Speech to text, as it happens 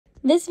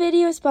This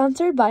video is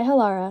sponsored by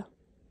Halara.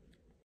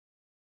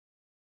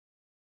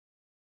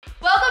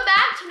 Welcome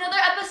back to another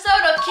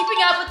episode of Keeping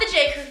Up with the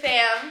J Crew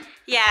fam.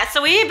 Yeah,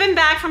 so we've been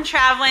back from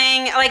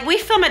traveling. Like, we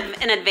film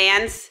in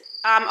advance,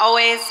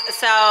 always,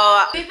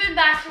 so... We've been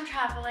back from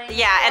traveling for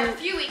a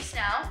few weeks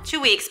now. 2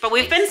 weeks, but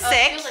we've been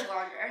sick. It feels like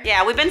longer.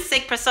 Yeah, we've been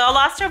sick. Priscilla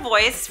lost her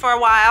voice for a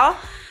while.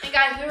 And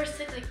guys, we were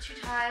sick like 2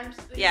 times.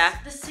 Yeah.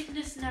 The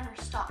sickness never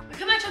stopped. We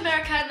come back to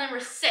America and then we're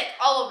sick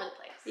all over the place.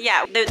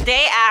 Yeah, the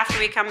day after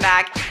we come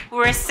back, we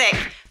were sick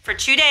for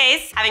 2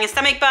 days, having a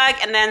stomach bug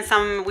and then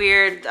some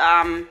weird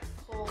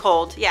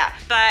cold. Yeah,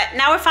 but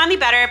now we're finally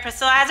better.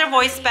 Priscilla has her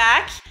voice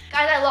back.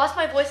 Guys, I lost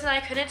my voice and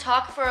I couldn't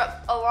talk for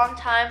a long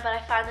time, but I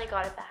finally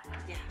got it back.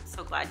 Yeah, I'm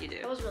so glad you do.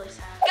 It was really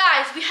sad.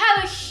 Guys, we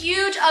have a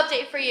huge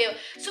update for you.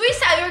 So we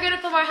said we were gonna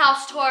film our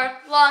house tour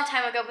a long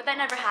time ago, but that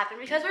never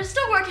happened because we're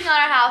still working on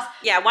our house.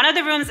 Yeah, one of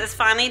the rooms is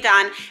finally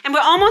done and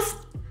we're almost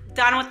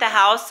done with the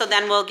house, so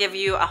then we'll give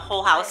you a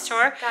whole house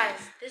tour. Guys,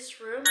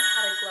 this room had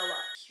a glow up,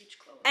 huge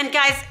glow up. And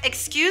guys,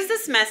 excuse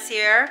this mess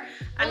here.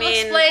 We'll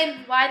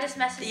explain why this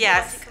mess is.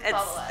 Yes,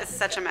 it's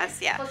such a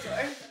mess, yeah.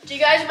 Do you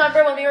guys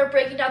remember when we were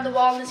breaking down the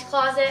wall in this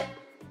closet?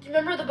 Do you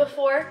remember the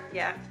before?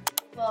 Yeah.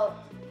 Well,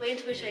 wait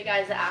until we show you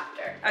guys the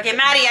after. Okay,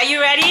 Maddie, are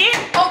you ready?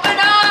 Open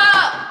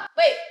up!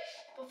 Wait,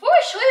 before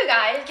we show you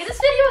guys, give this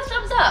video a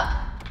thumbs up.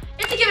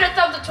 You have to give it a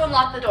thumbs up to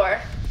unlock the door.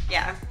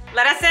 Yeah.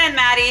 Let us in,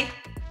 Maddie.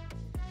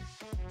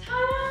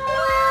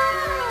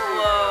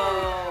 Whoa.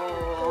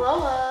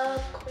 Glow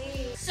up,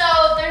 queen. So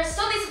there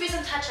still needs to be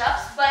some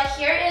touch-ups, but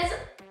here is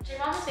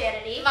J-Mom's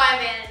vanity. My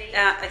vanity.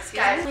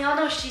 Excuse Guys, me? we all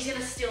know she's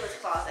gonna steal this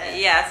closet.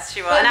 Yes,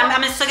 she will. And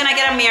I'm still gonna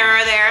get a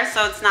mirror there,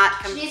 so it's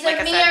not She needs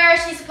a mirror,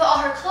 she needs to put all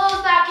her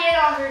clothes back in,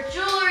 all her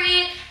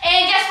jewelry,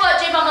 and guess what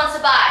J-Mom wants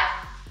to buy?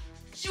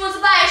 She wants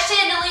to buy a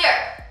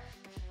chandelier.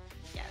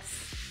 Yes.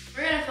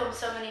 We're gonna film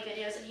so many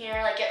videos in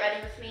here, like get ready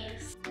with me.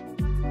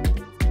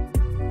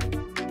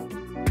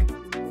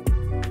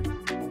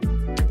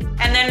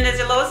 And then there's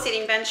a little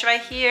seating bench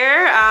right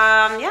here.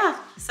 Yeah,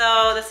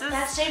 so this is...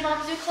 That's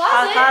J-Mom's new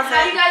closet.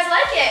 How do you guys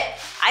like it?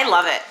 I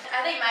love it.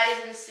 I think Maddie's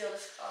gonna steal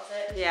this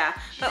closet. Yeah.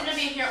 She's gonna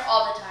be in here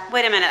all the time.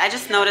 Wait a minute, I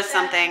just noticed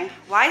something.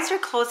 Why is your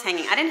clothes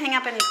hanging? I didn't hang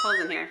up any clothes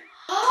in here.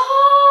 Oh!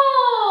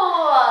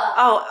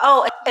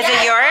 Is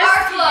it yours?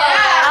 Our clothes.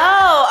 Yeah.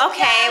 Oh,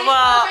 okay, yeah,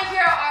 well... Right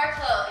here are our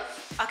clothes.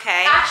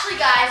 Okay. Actually,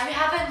 guys, we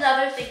have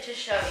another thing to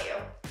show you.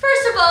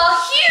 First of all,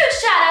 huge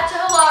shout out to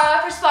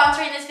Halara for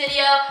sponsoring this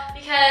video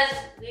because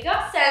we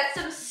got sent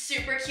some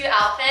super cute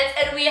outfits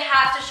and we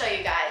have to show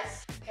you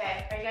guys.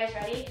 Okay, are you guys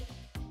ready?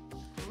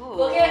 Ooh.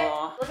 Look at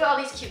all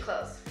these cute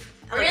clothes.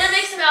 We're gonna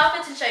make some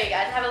outfits and show you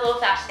guys and have a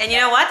little fashion. And you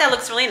know what? That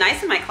looks really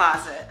nice in my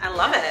closet. I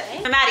love it.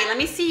 Right? Maddie, let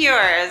me see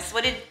yours.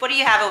 What do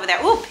you have over there?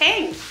 Ooh,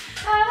 pink.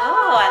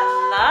 Oh, I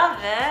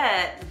love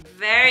it.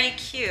 Very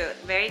cute.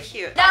 Very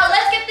cute. Now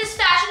let's get this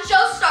fashion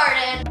show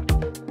started.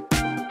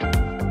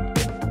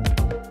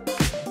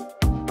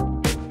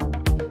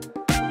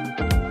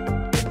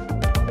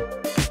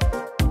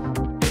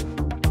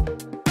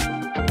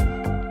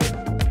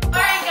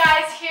 Alright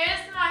guys,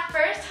 here's my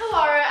first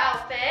Halara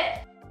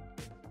outfit.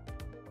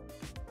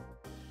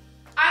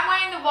 I'm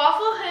wearing the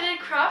Waffle hooded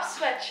crop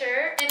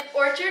sweatshirt in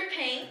Orchid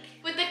pink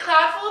with the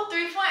Cloudful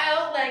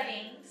 3.0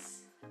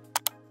 leggings.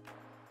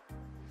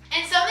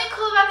 And something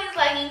cool about these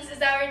leggings is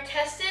that we're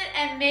tested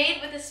and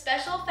made with a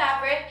special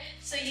fabric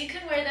so you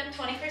can wear them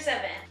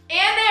 24/7.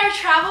 And they are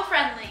travel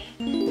friendly.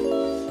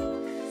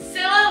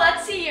 Scylla,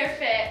 let's see your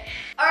fit.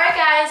 Alright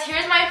guys,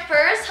 here's my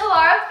first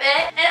Halara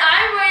fit. And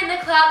I'm wearing the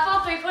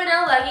Cloudful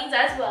 3.0 leggings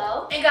as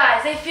well. And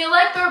guys, they feel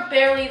like they're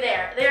barely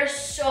there. They're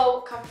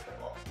so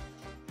comfortable.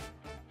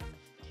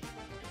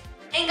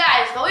 And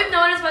guys, what we've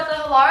noticed about the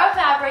Halara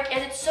fabric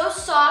is it's so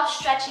soft,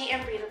 stretchy,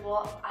 and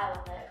breathable. I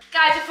love it.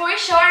 Guys, before we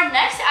show our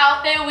next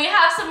outfit, we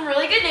have some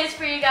really good news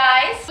for you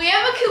guys. We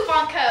have a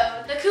coupon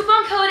code. The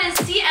coupon code is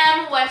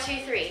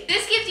CM123.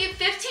 This gives you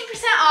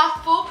 15%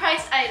 off full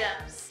price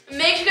items.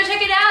 Make sure to go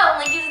check it out.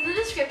 Link is in the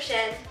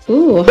description.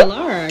 Ooh,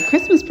 Halara,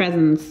 Christmas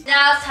presents.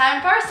 Now it's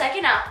time for our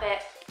second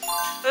outfit.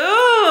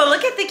 Ooh,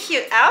 look at the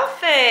cute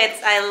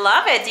outfits. I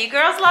love it. Do you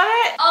girls love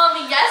it?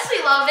 Yes,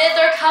 we love it.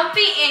 They're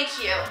comfy and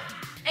cute.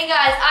 And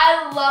guys,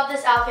 I love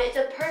this outfit. It's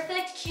a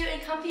perfect, cute,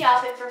 and comfy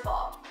outfit for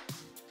fall.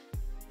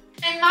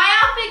 And my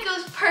outfit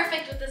goes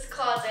perfect with this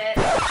closet.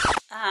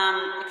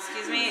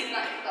 Excuse me?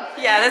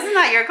 Yeah, this is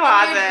not your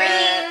closet.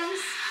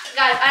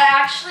 Guys, I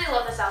actually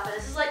love this outfit.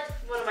 This is like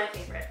one of my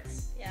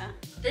favorites. Yeah.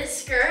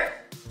 This skirt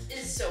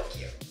is so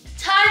cute.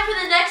 Time for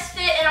the next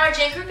fit in our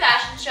J Crew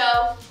fashion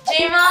show.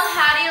 J-Mom,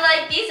 how do you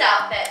like these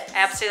outfits?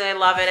 Absolutely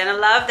love it. And I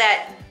love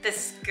that the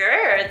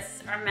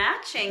skirts are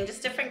matching,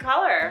 just different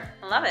color.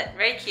 I love it.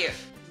 Very cute.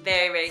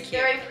 Very, very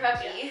cute. Very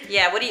preppy.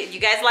 Yeah, what do you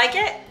guys like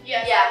it?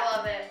 Yes, yeah, I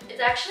love it. It's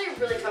actually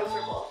really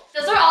comfortable.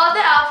 Those are all of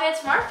the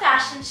outfits from our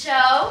fashion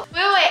show.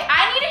 Wait,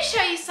 I need to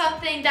show you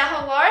something that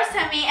Halara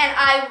sent me and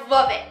I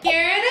love it.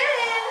 Here it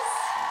is.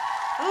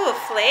 Ooh,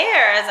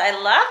 flares, I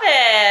love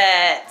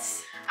it.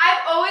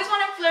 I've always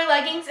wanted flare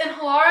leggings and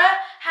Halara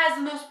has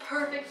the most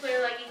perfect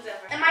flare leggings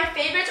ever. And my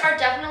favorites are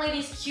definitely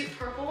these cute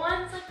purple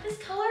ones. Like, this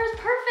color is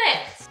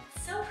perfect.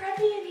 It's so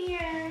pretty in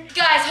here.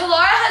 Guys,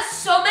 Halara has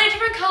so many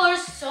different colors,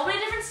 so many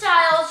different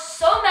styles,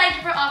 so many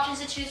different options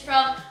to choose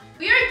from.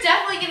 We are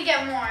definitely gonna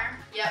get more.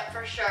 Yep,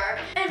 for sure.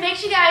 And make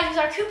sure you guys use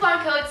our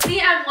coupon code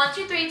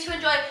CM123 to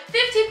enjoy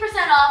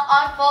 15% off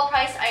on full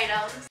price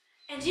items.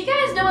 And do you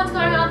guys know what's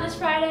going on this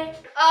Friday?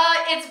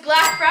 It's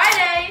Black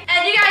Friday.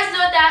 And you guys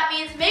know what that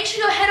means. Make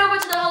sure you head over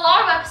to the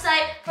Halara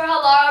website for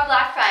Halara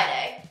Black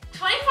Friday.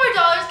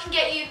 $24 can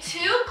get you 2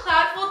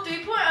 Cloudful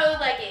 3.0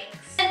 leggings.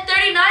 And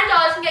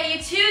 $39 can get you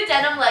 2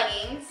 denim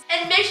leggings.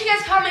 And make sure you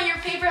guys comment your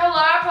favorite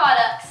Halara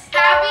products.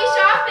 Happy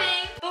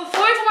shopping!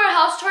 Before we do our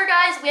house tour,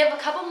 guys, we have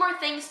a couple more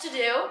things to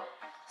do.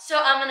 So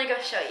I'm gonna go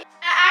show you.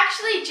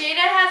 Actually,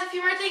 Jada has a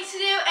few more things to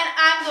do, and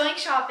I'm going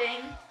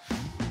shopping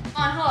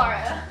on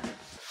Halara.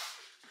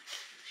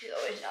 She's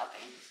always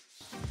shopping.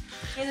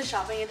 She has a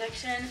shopping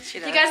addiction. She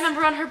does. Do you guys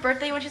remember on her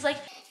birthday when she's like,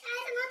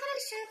 I'm not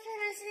gonna shop for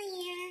the rest of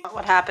the year.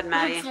 What happened,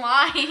 Maddie? it's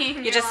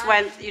lying. You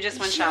just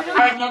went shopping.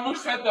 I never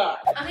said that.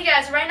 Okay,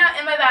 guys, right now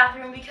in my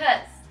bathroom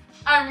because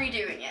I'm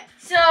redoing it.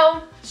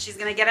 So, She's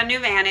gonna get a new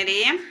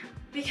vanity.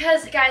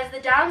 because guys, the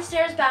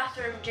downstairs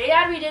bathroom,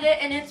 J-Dad redid it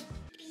and it's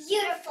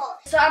Beautiful.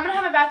 so I'm gonna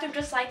have a bathroom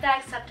just like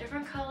that, except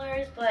different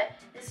colors, but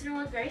it's gonna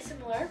look very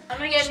similar. I'm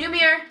gonna get a new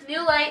mirror,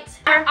 new lights.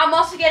 I'm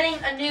also getting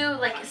a new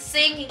like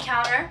sink and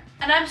counter.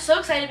 And I'm so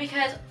excited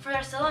because for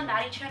our Stella and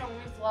Maddie channel when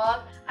we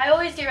vlog, I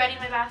always get ready in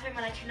my bathroom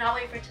and I cannot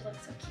wait for it to look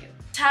so cute.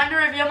 Time to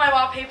reveal my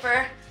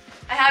wallpaper.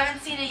 I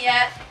haven't seen it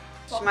yet.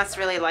 She must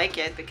really like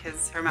it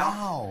because her mouth.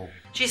 Wow.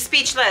 She's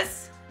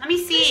speechless. Let me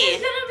This see.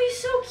 is gonna be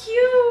so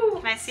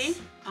cute. Can I see?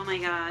 Oh my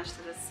gosh,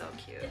 that is so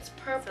cute. It's So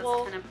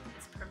purple.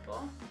 it's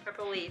purple.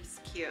 Purple leaves.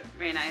 Cute.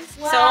 Very nice.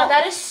 Wow,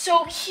 that is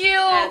so cute.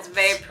 That's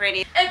very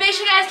pretty. And make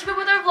sure you guys keep up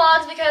with our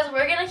vlogs because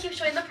we're gonna keep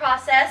showing the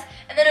process.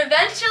 And then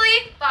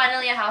eventually,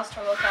 finally a house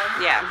tour will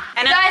come. Yeah.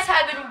 And You then, guys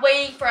have been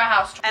waiting for a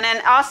house tour. and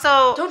then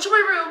also. Don't show my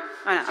room.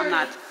 Oh, no, I'm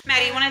not.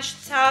 Maddie, you want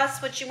to tell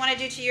us what you want to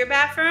do to your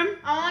bathroom?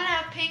 I want to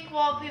have pink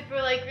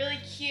wallpaper, like really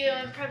cute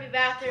and preppy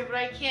bathroom, but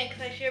I can't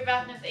because I share a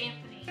bathroom with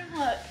Anthony.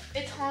 Look,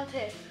 it's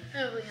haunted.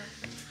 Oh,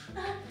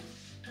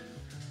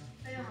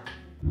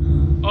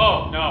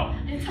 Oh, no.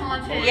 It's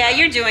haunted. Yeah,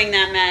 you're doing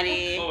that,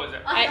 Maddie. What was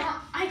it?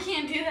 I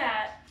can't do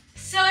that.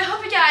 So I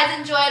hope you guys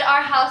enjoyed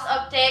our house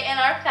update and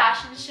our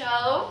fashion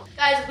show.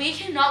 Guys, we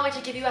cannot wait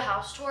to give you a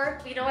house tour.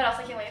 But you know what else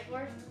I can't wait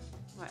for?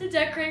 What? To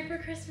decorate for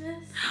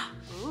Christmas.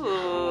 Ooh.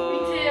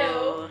 Me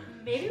too.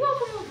 Maybe we'll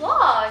film a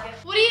vlog.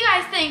 What do you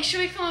guys think? Should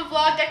we film a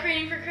vlog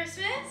decorating for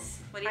Christmas?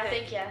 What do you I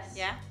think? think yes.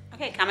 Yeah?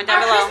 Okay, comment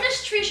down Our below.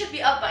 Christmas tree should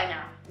be up by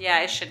now.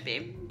 Yeah, it should be.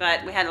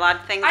 But we had a lot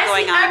of things I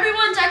going see on.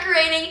 everyone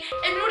decorating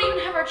and we don't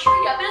even have our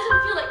tree up. It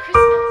doesn't feel like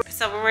Christmas.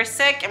 So we were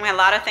sick and we had a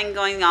lot of things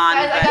going on.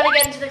 Guys, I but- gotta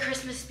get into the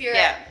Christmas spirit.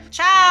 Yeah.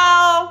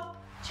 Ciao!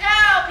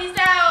 Ciao, peace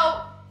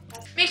out.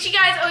 Make sure you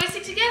guys always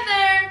stick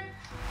together.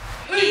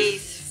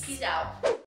 Peace. Peace out.